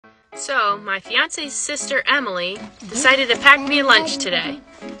So, my fiance's sister, Emily, decided to pack me a lunch today.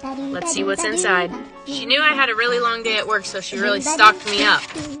 Let's see what's inside. She knew I had a really long day at work, so she really stocked me up.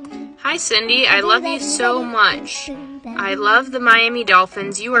 Hi, Cindy. I love you so much. I love the Miami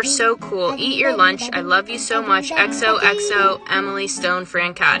Dolphins. You are so cool. Eat your lunch. I love you so much. XOXO, Emily Stone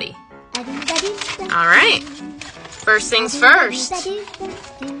Francati. All right. First things first.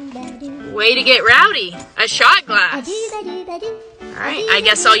 Way to get rowdy. A shot glass. Alright, I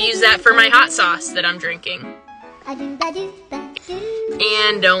guess I'll use that for my hot sauce that I'm drinking. And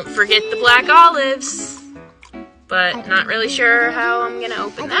don't forget the black olives. But not really sure how I'm going to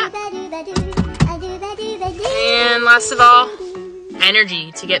open that. And last of all,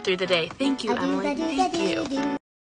 energy to get through the day. Thank you, Emily. Thank you.